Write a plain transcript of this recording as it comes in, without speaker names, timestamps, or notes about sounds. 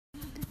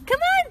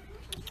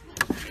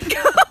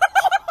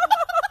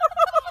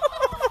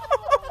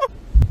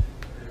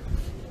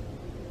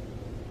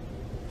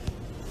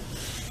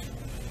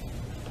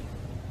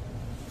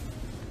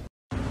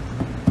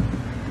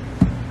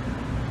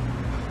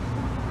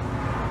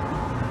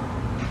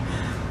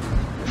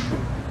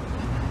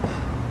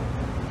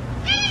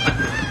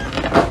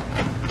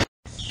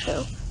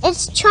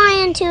It's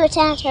trying to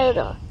attack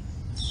Hodor.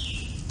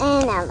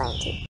 And I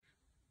like it.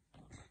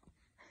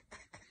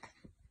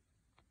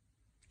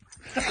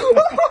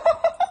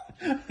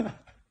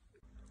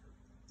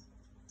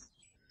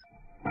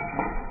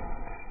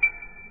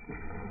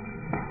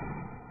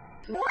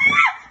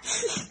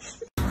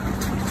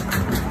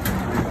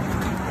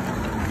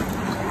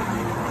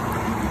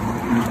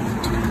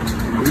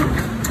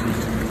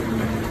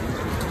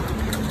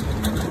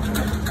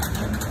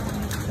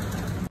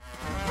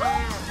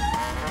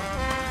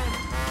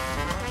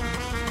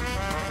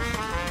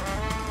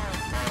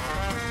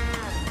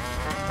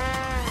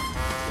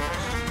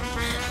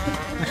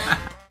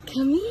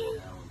 Come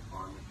here.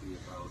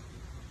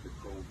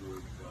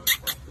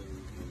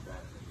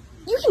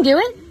 You can do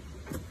it.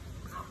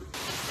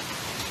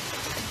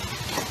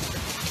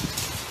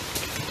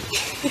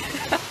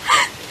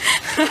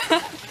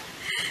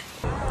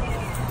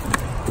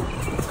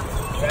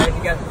 Guys,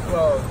 you got the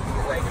clothes.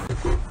 He's like...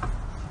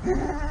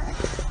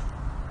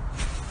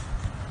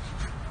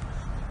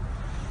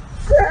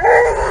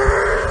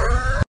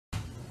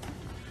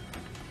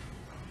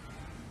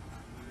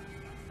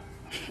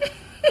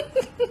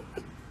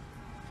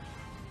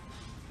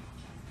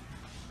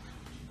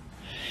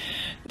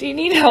 Do you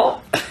need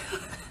help?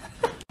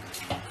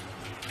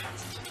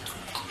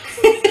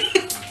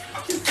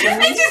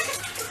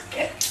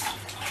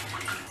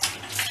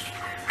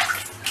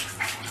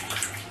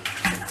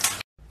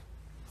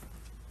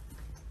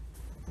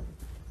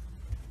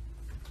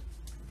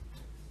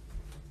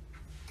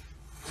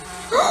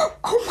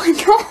 Oh my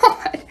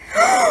god!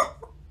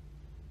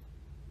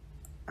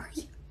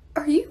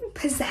 Are you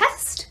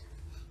possessed?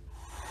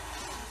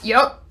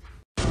 Yup.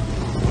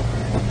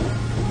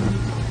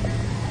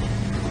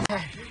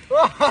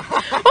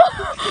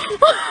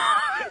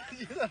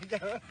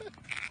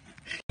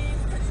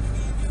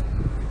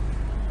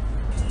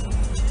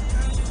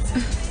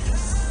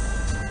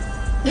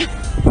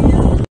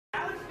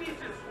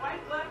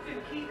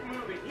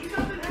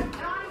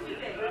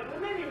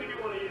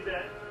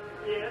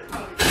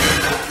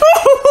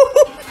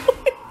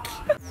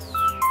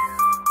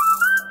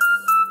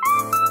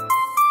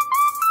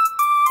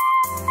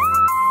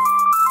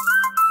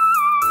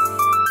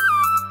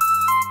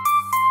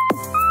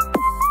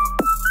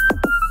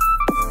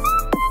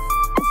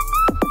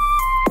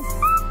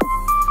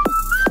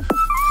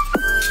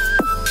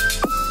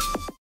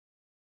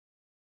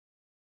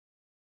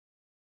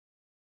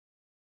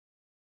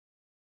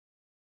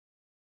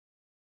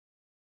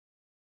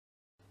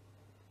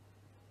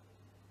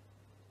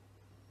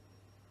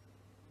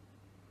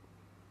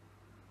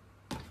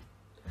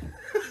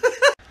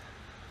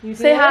 You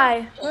Say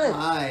hi.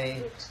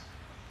 Hi.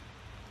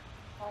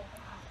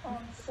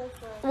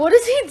 What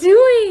is he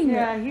doing?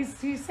 Yeah,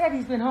 he said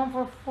he's been home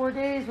for 4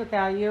 days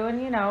without you,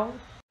 and you know.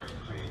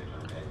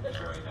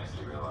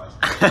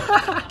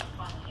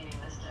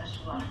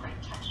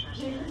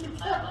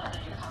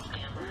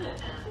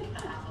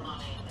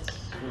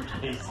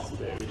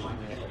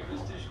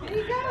 Where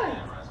you going?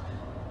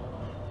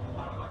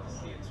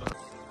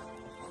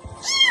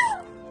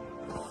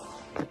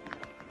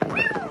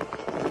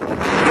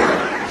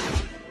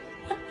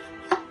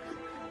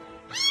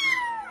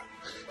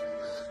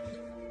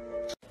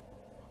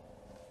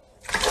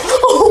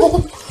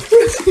 Oh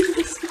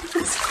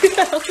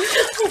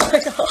my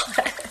god.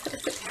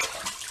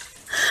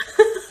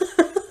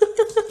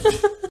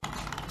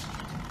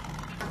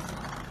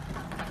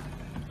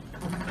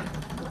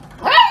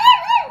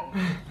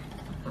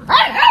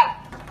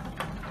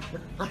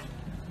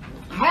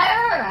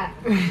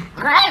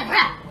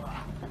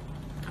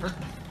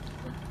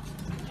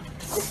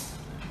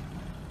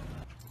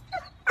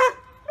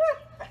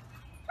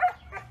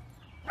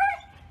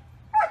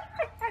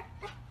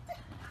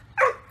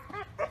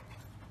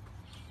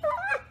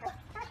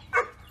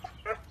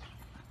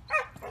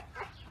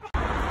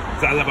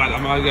 زعل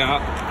بعد ما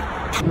قاعد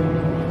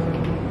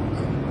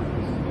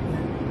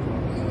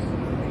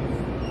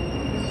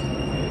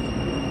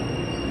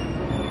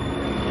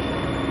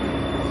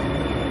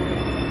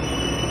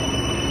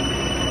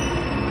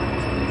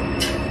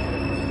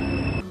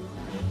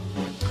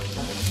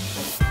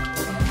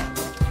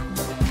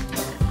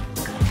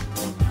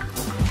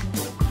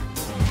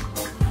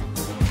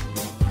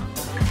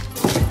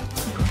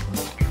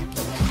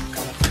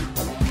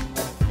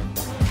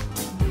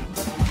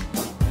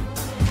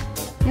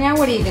Now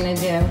what are you gonna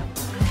do?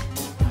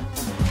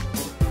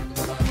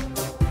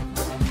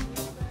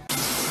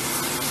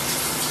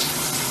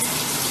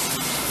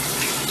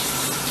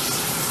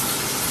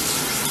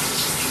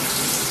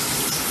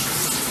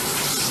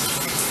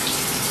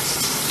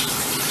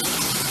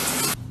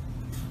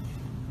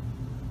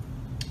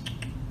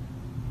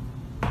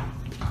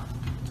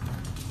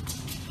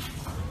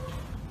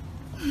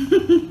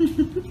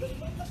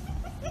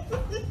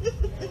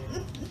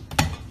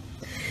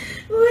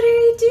 What are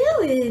you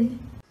doing?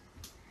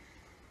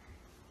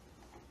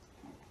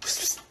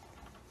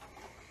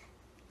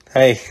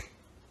 Hey.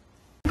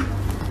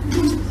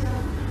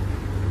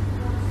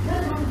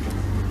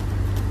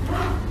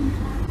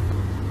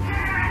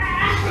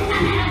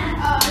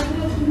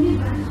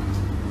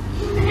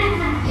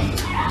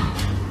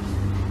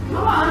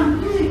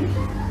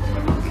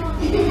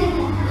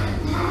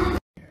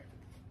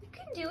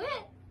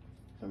 it?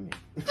 Come here.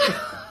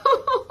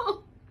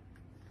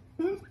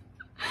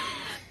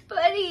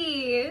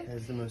 Buddy,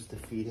 That's the most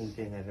defeating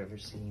thing I've ever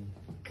seen.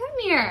 come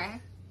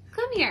here.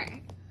 Come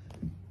here.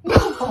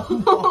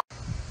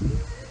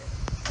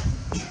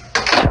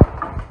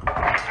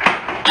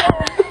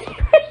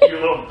 You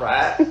little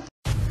brat.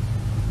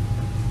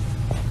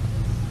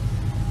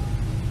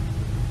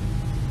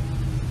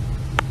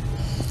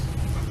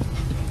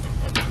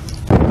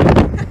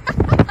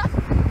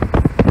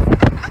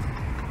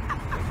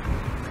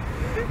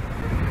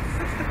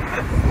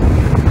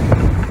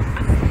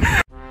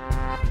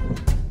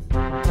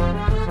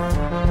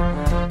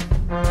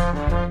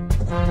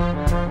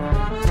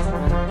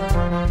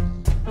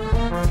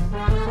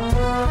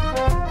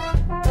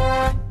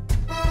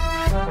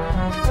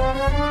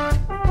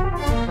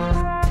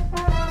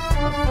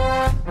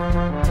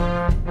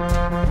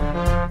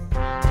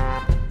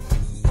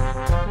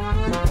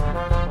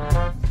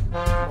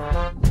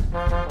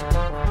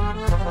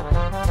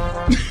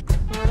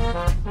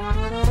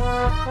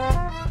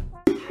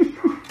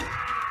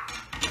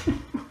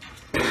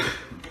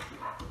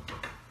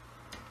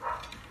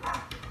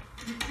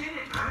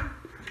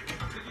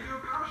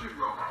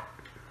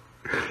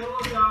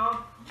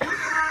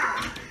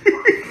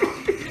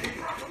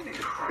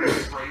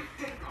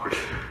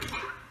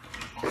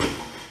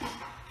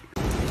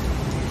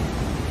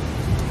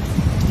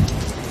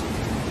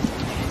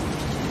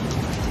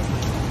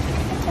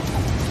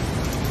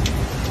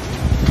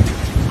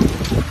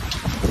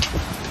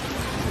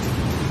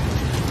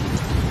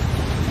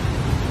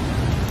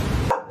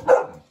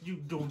 You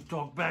don't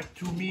talk back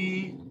to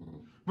me.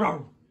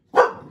 Row.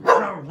 Row,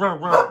 row, row.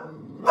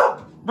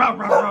 Row, row,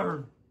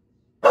 row.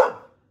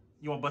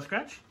 You want butt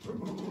scratch?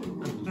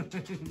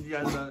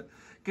 Yes,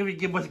 give me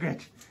butt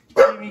scratch.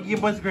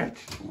 Give butt scratch.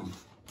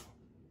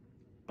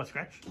 Butt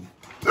scratch?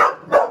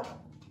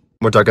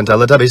 We're talking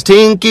Teletubbies,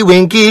 Tinky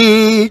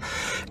Winky,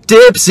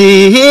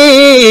 Dipsy,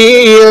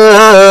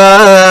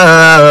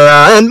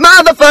 and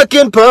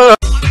motherfucking Pug.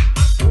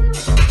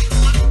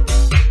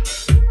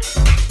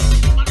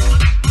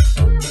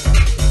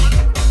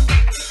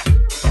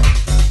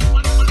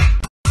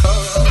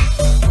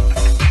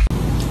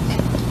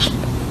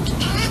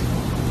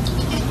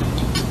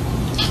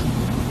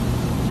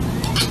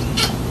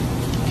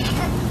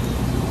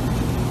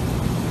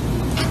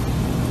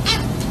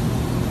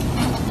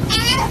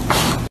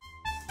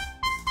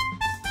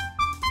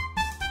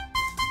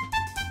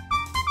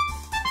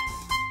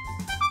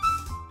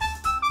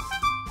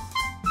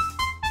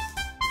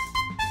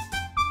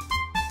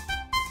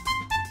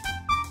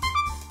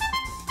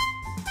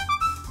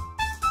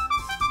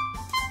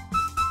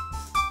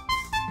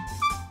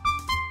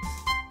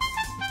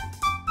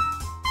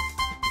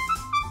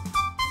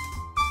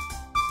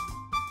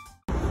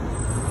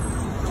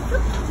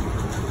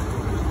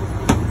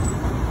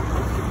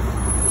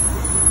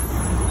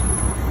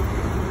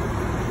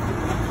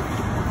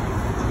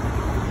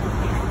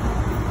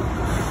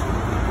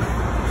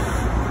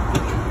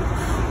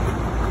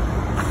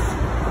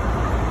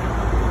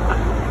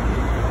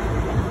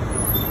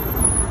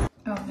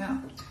 Oh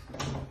no.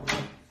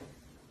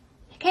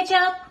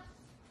 Ketchup!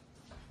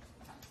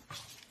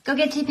 Go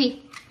get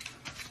TP.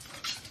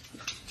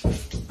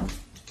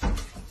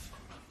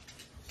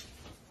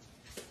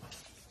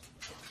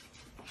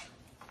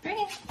 Bring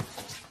it.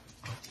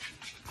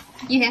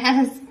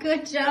 Yes,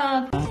 good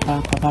job.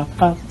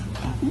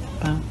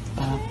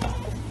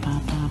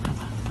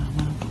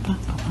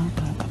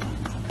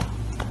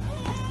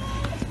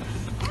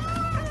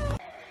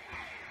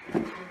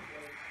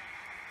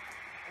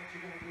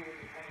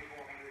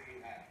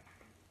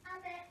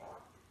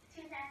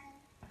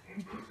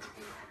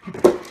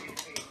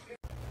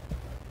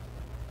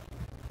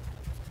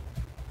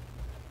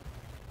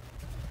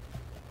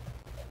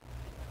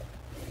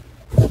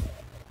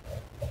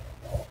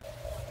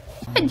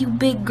 You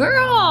big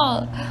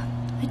girl.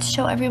 Let's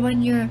show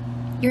everyone your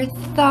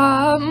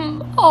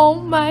thumb. Oh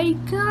my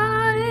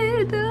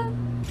god.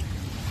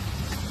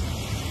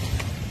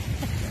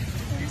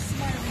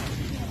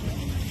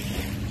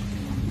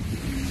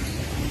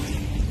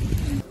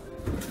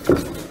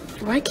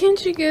 Why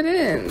can't you get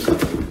in?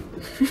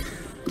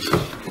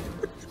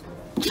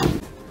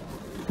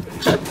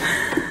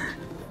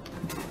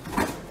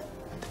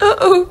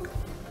 Uh-oh.